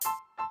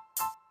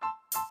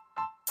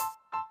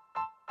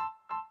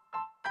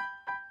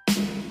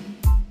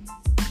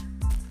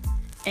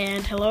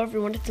And hello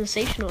everyone, it's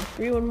Sensational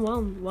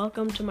 311.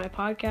 Welcome to my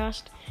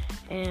podcast.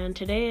 And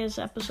today's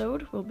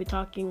episode, we'll be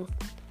talking,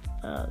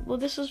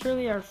 this is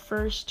really our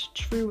first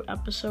true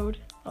episode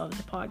of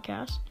the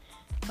podcast.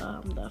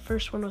 The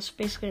first one was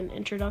basically an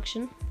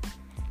introduction.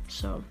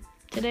 So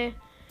today,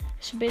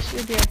 this will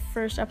basically be our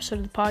first episode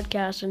of the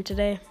podcast. And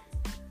today,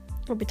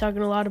 we'll be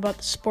talking a lot about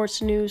the sports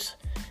news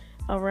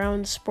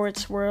around the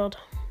sports world.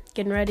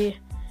 Getting ready.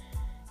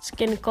 It's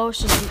getting close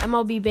to some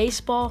MLB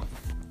baseball.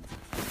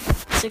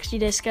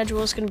 60-day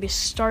schedule is going to be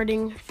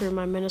starting for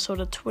my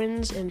Minnesota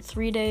Twins in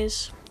 3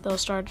 days. They'll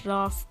start it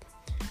off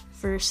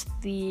versus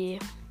the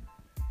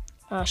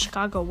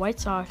Chicago White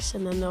Sox,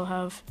 and then they'll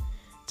have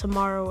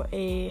tomorrow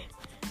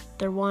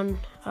their one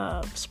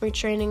spring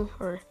training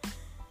or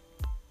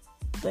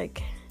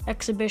like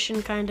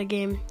exhibition kind of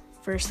game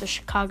versus the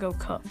Chicago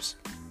Cubs.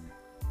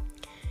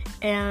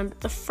 And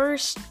the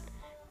first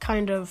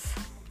kind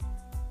of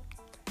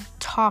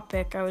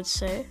topic I would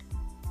say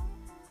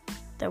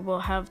that we'll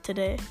have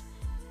today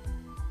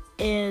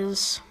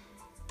is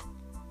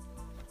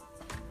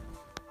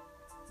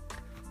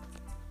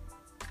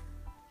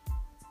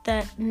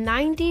that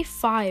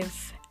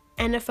 95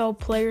 NFL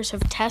players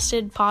have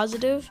tested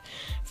positive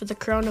for the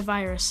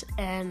coronavirus,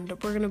 and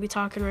we're going to be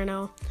talking right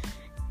now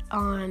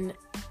on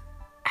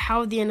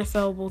how the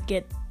NFL will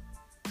get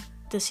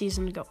the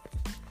season going.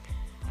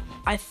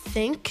 I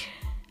think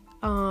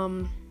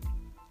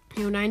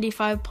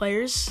 95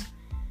 players,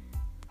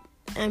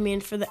 I mean,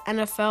 for the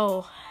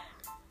NFL,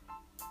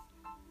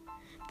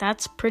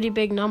 that's a pretty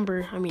big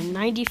number.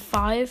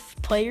 95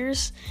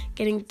 players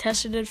getting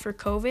tested for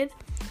COVID,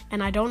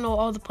 and I don't know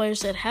all the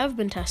players that have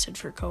been tested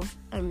for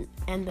COVID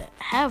and that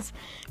have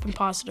been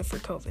positive for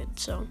COVID.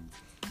 So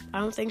I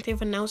don't think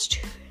they've announced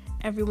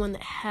everyone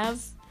that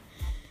have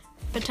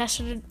been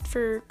tested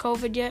for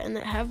COVID yet and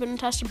that have been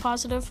tested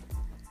positive.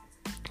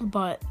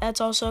 But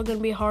that's also going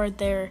to be hard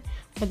there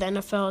for the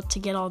NFL to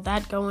get all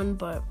that going.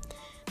 But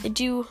they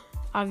do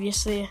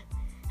obviously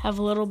have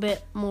a little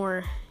bit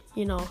more,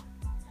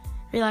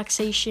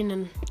 relaxation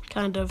and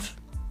kind of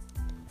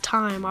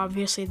time,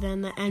 obviously,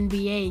 than the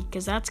NBA,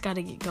 because that's got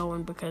to get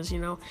going because,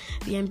 the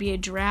NBA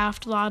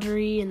draft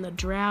lottery and the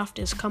draft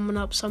is coming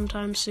up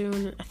sometime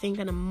soon, I think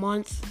in a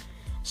month.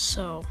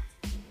 So,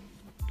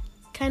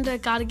 kind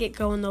of got to get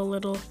going, though, a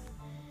little.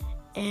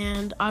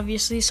 And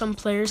obviously, some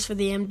players for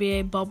the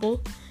NBA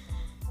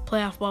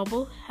playoff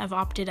bubble, have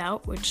opted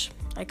out, which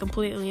I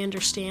completely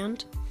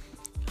understand.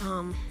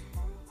 Of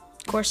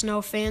course,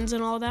 no fans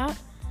and all that.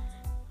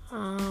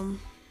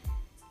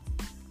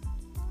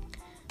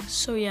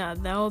 So yeah,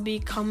 that will be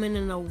coming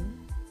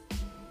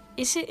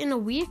is it in a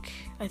week?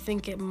 I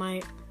think it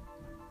might.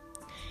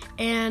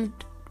 And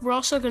we're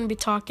also going to be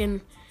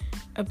talking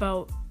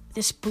about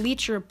this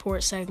Bleacher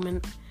Report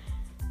segment,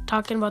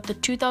 talking about the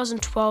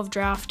 2012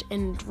 draft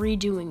and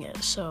redoing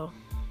it.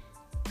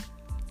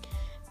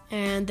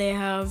 And they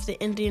have the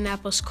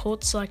Indianapolis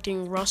Colts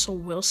selecting Russell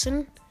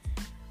Wilson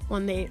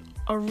when they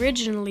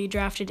originally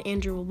drafted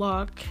Andrew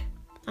Luck.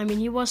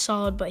 He was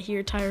solid, but he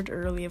retired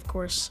early, of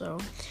course. So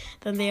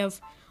then they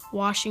have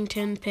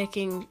Washington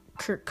picking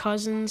Kirk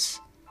Cousins,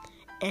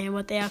 and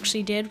what they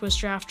actually did was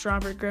draft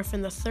Robert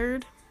Griffin III.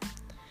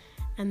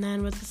 And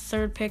then with the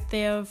third pick,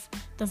 they have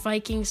the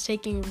Vikings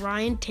taking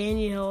Ryan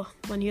Tannehill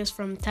when he was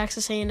from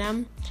Texas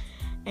A&M.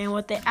 And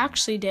what they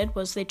actually did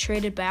was they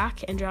traded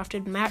back and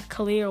drafted Matt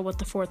Kalil with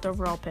the 4th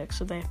overall pick.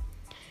 So they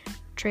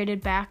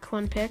traded back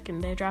one pick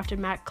and they drafted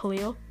Matt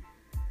Kalil.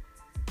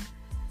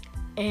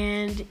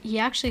 And he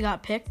actually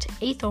got picked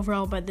 8th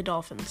overall by the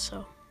Dolphins.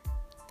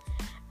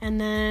 And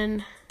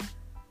then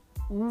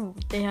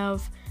they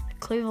have the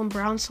Cleveland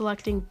Browns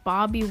selecting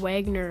Bobby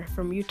Wagner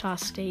from Utah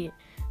State.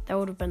 That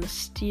would have been a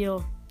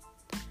steal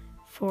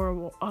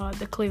for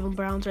the Cleveland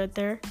Browns right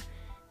there.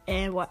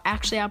 And what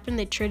actually happened,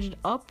 they traded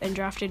up and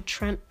drafted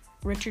Trent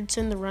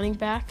Richardson, the running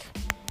back,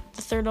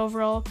 the 3rd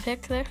overall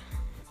pick there.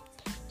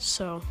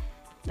 So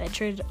they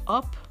traded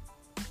up.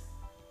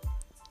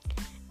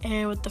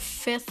 And with the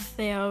 5th,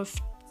 they have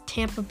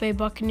Tampa Bay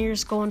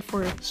Buccaneers going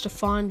for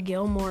Stephon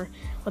Gilmore.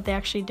 What they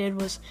actually did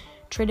was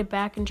traded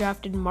back and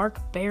drafted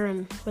Mark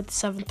Barron with the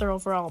 7th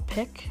overall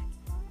pick.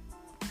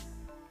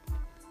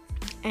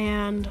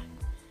 And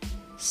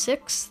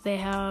 6th, they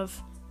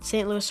have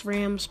St. Louis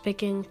Rams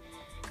picking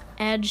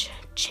edge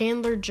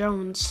Chandler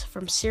Jones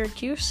from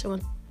Syracuse.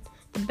 And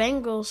what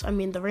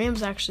the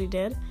Rams actually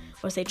did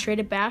was they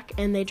traded back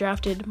and they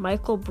drafted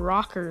Michael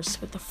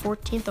Brockers with the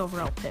 14th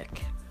overall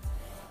pick.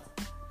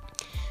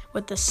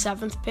 With the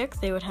 7th pick,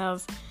 they would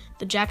have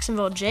the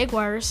Jacksonville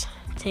Jaguars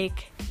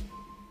take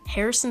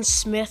Harrison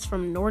Smith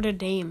from Notre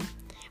Dame.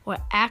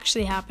 What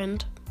actually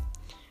happened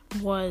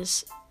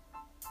was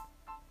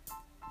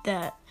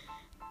that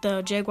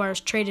the Jaguars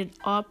traded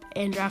up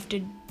and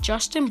drafted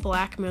Justin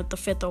Blackmon with the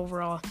 5th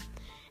overall.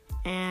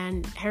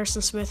 And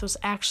Harrison Smith was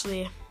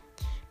actually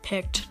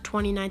picked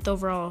 29th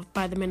overall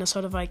by the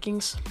Minnesota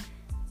Vikings.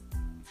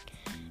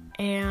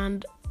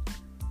 And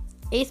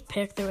 8th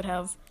pick, they would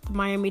have the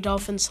Miami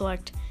Dolphins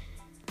select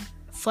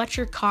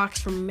Fletcher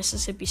Cox from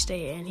Mississippi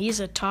State, and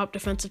he's a top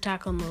defensive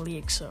tackle in the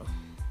league, so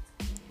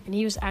and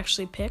he was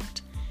actually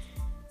picked.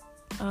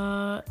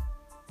 The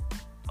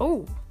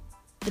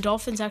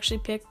Dolphins actually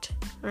picked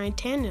Ryan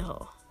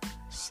Tannehill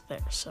there,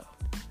 so.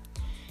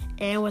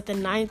 And with the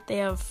 9th, they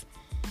have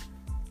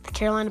the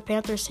Carolina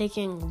Panthers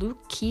taking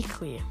Luke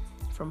Kuechly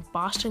from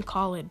Boston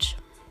College.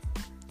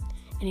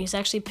 And he's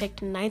actually picked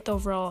 9th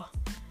overall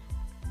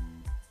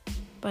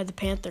by the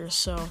Panthers,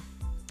 so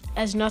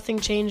as nothing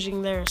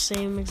changing there,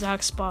 same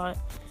exact spot.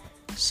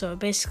 So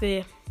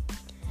basically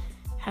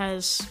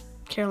has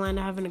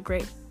Carolina having a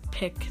great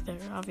pick there,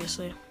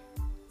 obviously.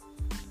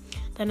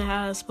 Then it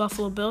has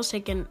Buffalo Bills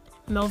taking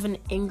Melvin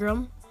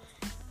Ingram,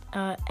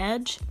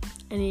 edge,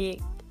 and he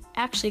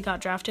actually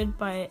got drafted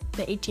by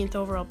the 18th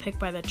overall pick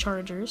by the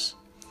Chargers.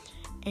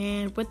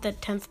 And with the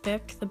 10th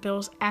pick, the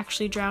Bills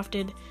actually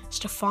drafted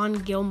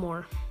Stephon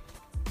Gilmore.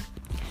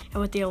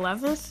 And with the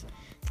 11th,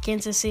 the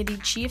Kansas City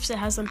Chiefs, it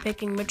has them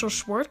picking Mitchell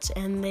Schwartz,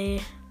 and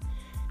they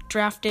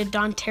drafted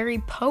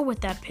Dontari Poe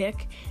with that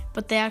pick,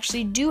 but they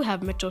actually do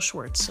have Mitchell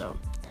Schwartz. So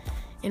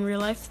in real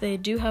life, they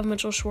do have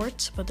Mitchell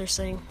Schwartz, but they're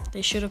saying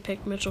they should have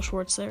picked Mitchell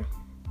Schwartz there.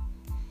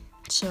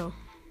 So,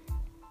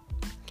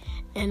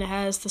 and it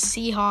has the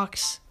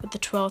Seahawks with the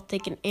 12th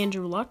taking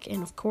Andrew Luck,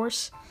 and of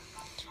course,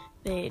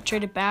 they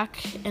traded back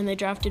and they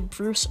drafted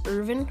Bruce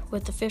Irvin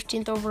with the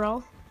 15th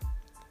overall.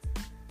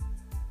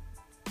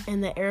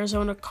 And the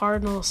Arizona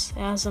Cardinals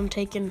has them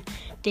taking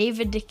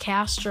David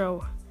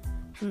DeCastro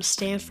from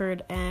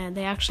Stanford, and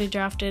they actually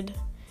drafted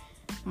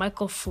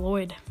Michael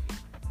Floyd.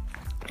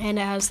 And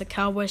it has the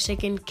Cowboys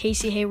taking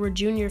Casey Hayward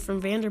Jr.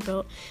 from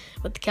Vanderbilt.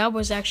 What the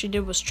Cowboys actually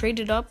did was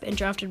traded up and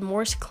drafted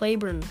Morris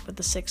Claiborne with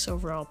the 6th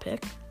overall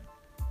pick.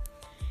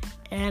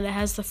 And it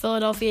has the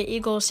Philadelphia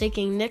Eagles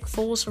taking Nick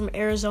Foles from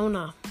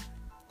Arizona.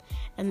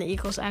 And the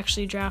Eagles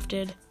actually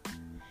drafted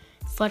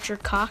Fletcher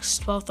Cox,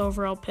 12th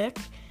overall pick.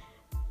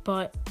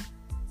 But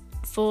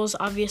Foles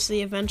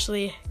obviously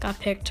eventually got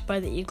picked by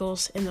the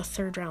Eagles in the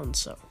 3rd round,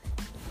 so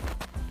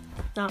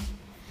not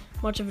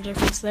much of a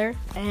difference there.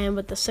 And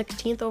with the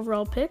 16th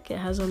overall pick, it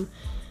has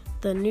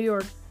the New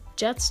York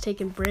Jets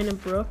taking Brandon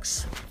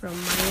Brooks from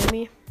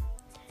Miami.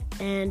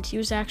 And he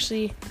was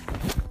actually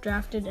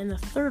drafted in the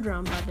 3rd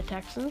round by the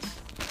Texans.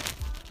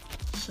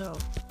 So,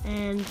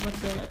 and what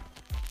the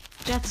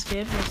Jets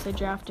did was they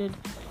drafted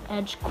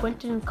edge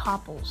Quentin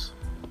Copples.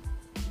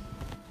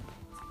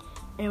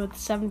 And with the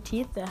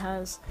 17th, it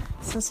has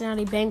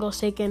Cincinnati Bengals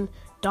taking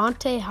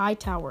Dante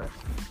Hightower,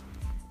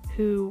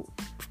 who,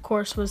 of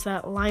course, was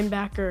that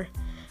linebacker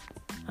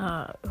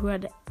who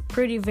had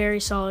a very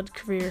solid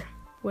career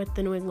with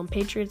the New England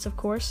Patriots, of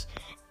course.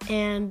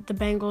 And the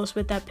Bengals,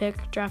 with that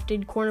pick,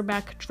 drafted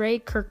cornerback Dre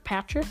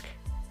Kirkpatrick.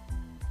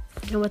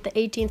 And with the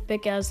 18th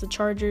pick, as the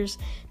Chargers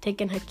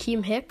taking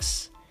Hakeem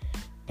Hicks.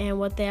 And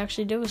what they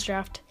actually did was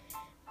draft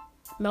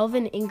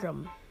Melvin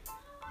Ingram.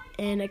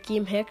 And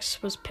Hakeem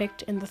Hicks was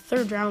picked in the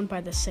 3rd round by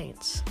the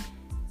Saints.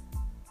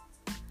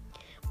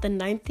 The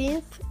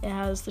 19th, it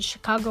has the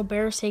Chicago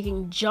Bears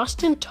taking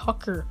Justin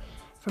Tucker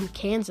from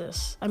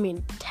Texas.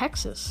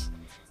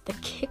 The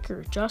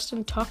kicker,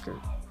 Justin Tucker,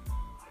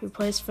 who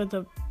plays for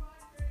the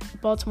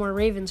Baltimore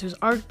Ravens, who's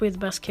arguably the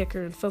best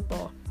kicker in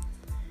football.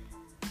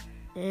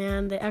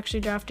 And they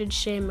actually drafted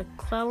Shane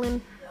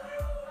McClellan.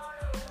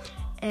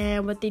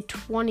 And with the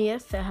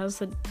 20th, it has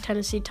the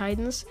Tennessee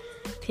Titans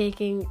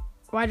taking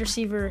wide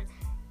receiver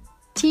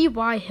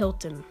T.Y.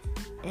 Hilton,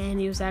 and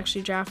he was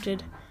actually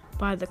drafted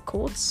by the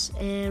Colts.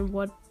 And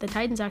what the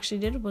Titans actually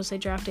did was they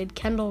drafted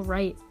Kendall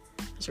Wright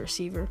as a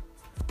receiver.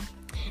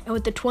 And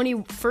with the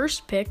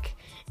 21st pick,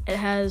 it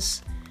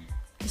has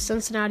the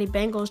Cincinnati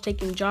Bengals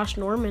taking Josh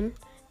Norman.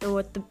 And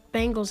what the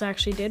Bengals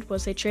actually did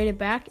was they traded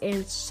back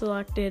and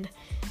selected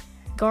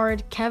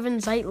guard Kevin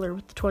Zeitler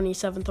with the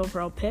 27th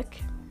overall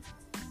pick.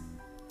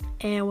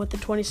 And with the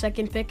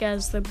 22nd pick,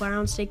 as the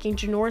Browns taking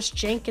Janoris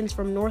Jenkins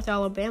from North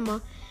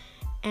Alabama.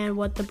 And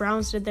what the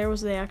Browns did there was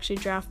they actually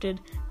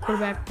drafted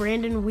quarterback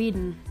Brandon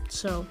Weeden.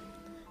 So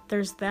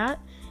there's that.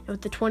 And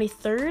with the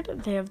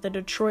 23rd, they have the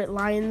Detroit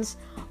Lions,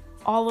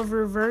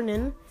 Oliver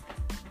Vernon.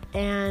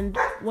 And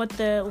what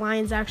the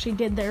Lions actually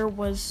did there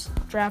was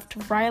draft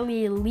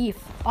Riley Leaf,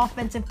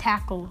 offensive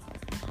tackle.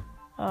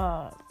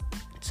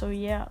 So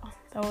yeah,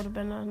 that would have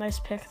been a nice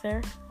pick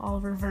there,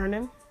 Oliver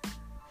Vernon.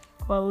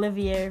 Well,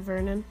 Olivier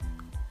Vernon.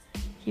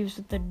 He was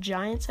with the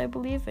Giants, I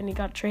believe, and he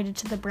got traded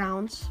to the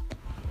Browns.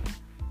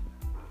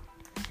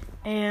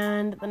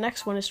 And the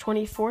next one is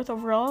 24th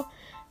overall.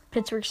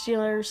 Pittsburgh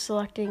Steelers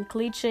selecting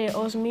Kaliche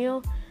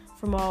Osemele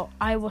from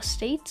Iowa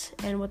State.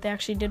 And what they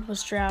actually did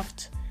was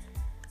draft...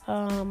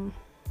 what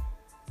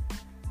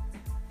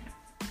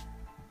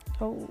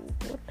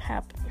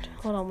happened?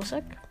 Hold on one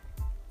sec.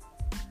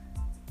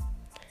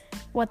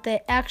 What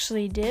they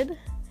actually did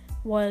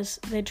was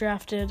they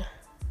drafted...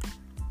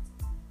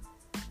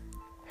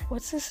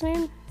 What's his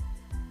name?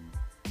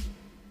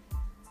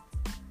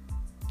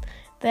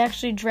 They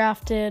actually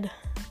drafted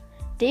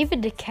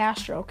David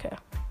DeCastro, okay.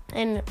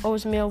 And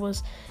Osemele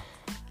was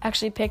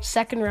actually picked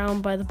 2nd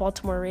round by the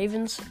Baltimore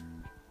Ravens.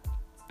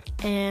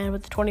 And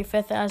with the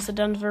 25th, as the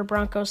Denver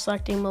Broncos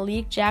selecting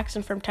Malik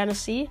Jackson from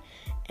Tennessee.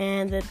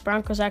 and the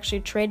Broncos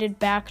actually traded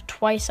back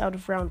twice out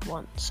of round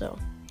 1.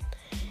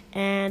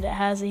 And it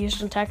has the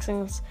Houston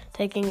Texans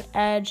taking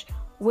edge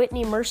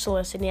Whitney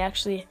Mercilus, and he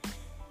actually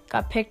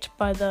got picked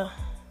by the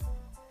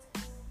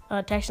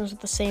Texans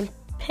with the same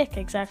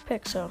exact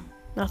pick. So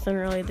nothing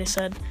really. They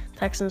said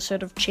Texans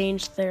should have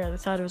changed there. They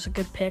thought it was a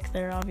good pick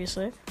there,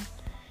 obviously.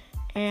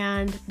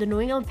 And the New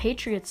England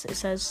Patriots, it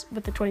says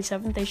with the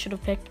 27th, they should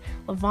have picked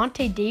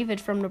Levante David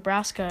from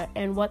Nebraska.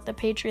 And what the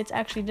Patriots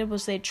actually did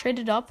was they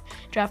traded up,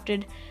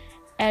 drafted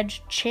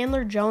edge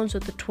Chandler Jones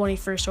with the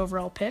 21st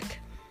overall pick.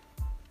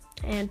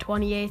 And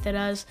 28th, it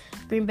has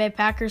Green Bay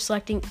Packers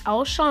selecting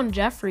Alshon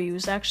Jeffrey,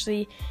 who's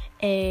actually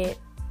a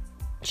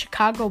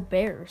Chicago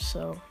Bear.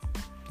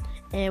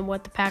 And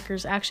what the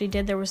Packers actually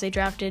did there was they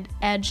drafted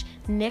edge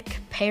Nick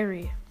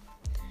Perry.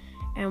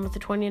 And with the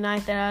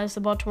 29th, it has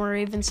the Baltimore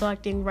Ravens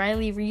selecting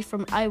Riley Reef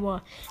from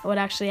Iowa. And what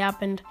actually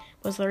happened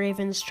was the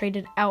Ravens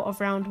traded out of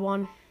round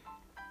 1.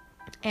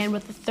 And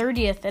with the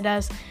 30th, it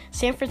has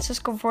San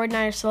Francisco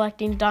 49ers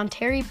selecting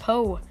Dontari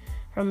Poe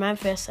from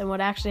Memphis. And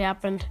what actually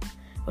happened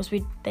was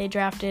they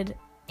drafted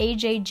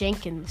A.J.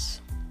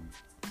 Jenkins.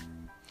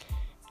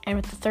 And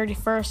with the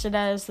 31st, it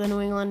has the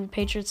New England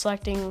Patriots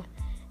selecting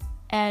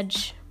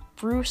edge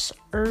Bruce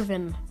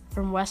Irvin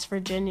from West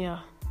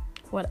Virginia.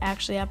 What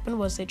actually happened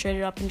was they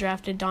traded up and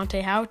drafted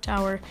Dante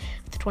Hightower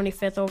with the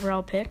 25th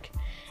overall pick.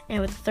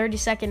 And with the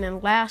 32nd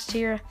and last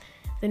here,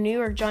 the New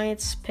York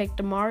Giants picked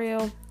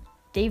Demario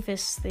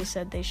Davis, they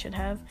said they should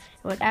have.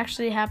 And what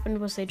actually happened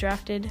was they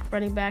drafted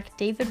running back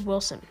David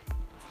Wilson.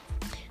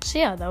 So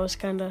yeah, that was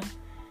kind of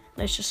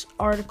nice just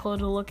article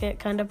to look at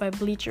kind of by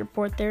Bleacher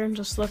Report there, and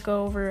just look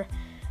over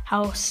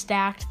how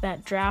stacked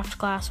that draft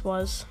class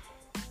was.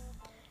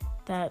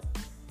 That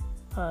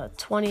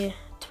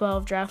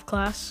 2012 draft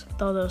class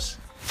with all those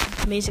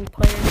amazing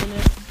players in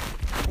it,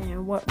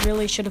 and what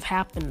really should have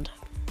happened.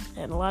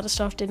 And a lot of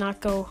stuff did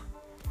not go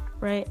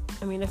right.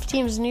 I mean, if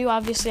teams knew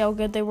obviously how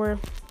good they were,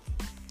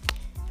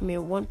 I mean,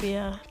 it wouldn't be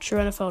a true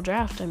NFL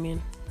draft. I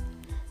mean,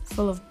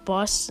 full of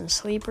busts and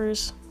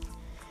sleepers.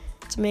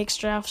 It makes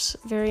drafts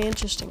very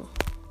interesting.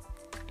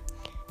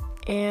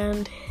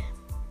 And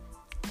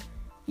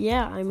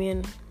yeah, I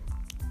mean,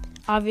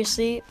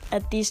 obviously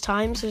at these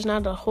times there's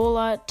not a whole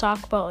lot to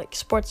talk about, like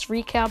sports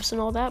recaps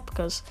and all that,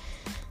 because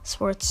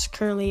sports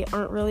currently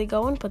aren't really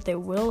going, but they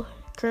will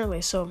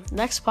currently. So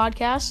next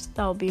podcast,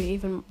 that'll be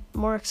even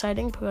more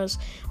exciting because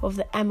of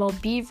the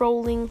MLB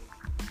rolling.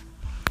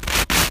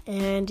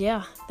 And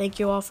yeah, thank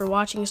you all for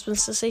watching. It's been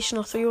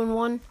Sensational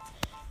 311.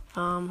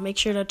 Make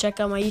sure to check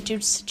out my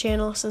YouTube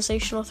channel,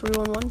 Sensational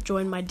 311.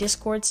 Join my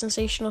Discord,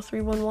 Sensational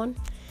 311.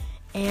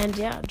 And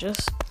yeah,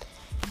 just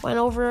went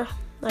over a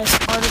nice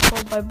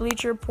article by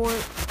Bleacher Report.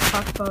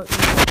 Talked about,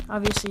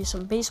 obviously,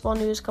 some baseball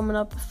news coming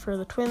up for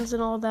the Twins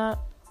and all that.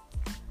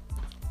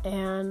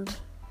 And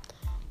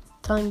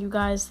telling you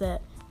guys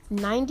that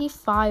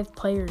 95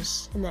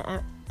 players in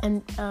the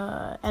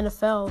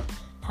NFL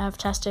have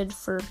tested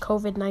for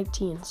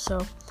COVID-19.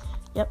 So,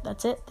 yep,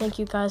 that's it. Thank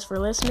you guys for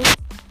listening.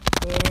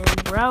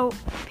 And we're out.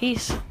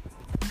 Peace.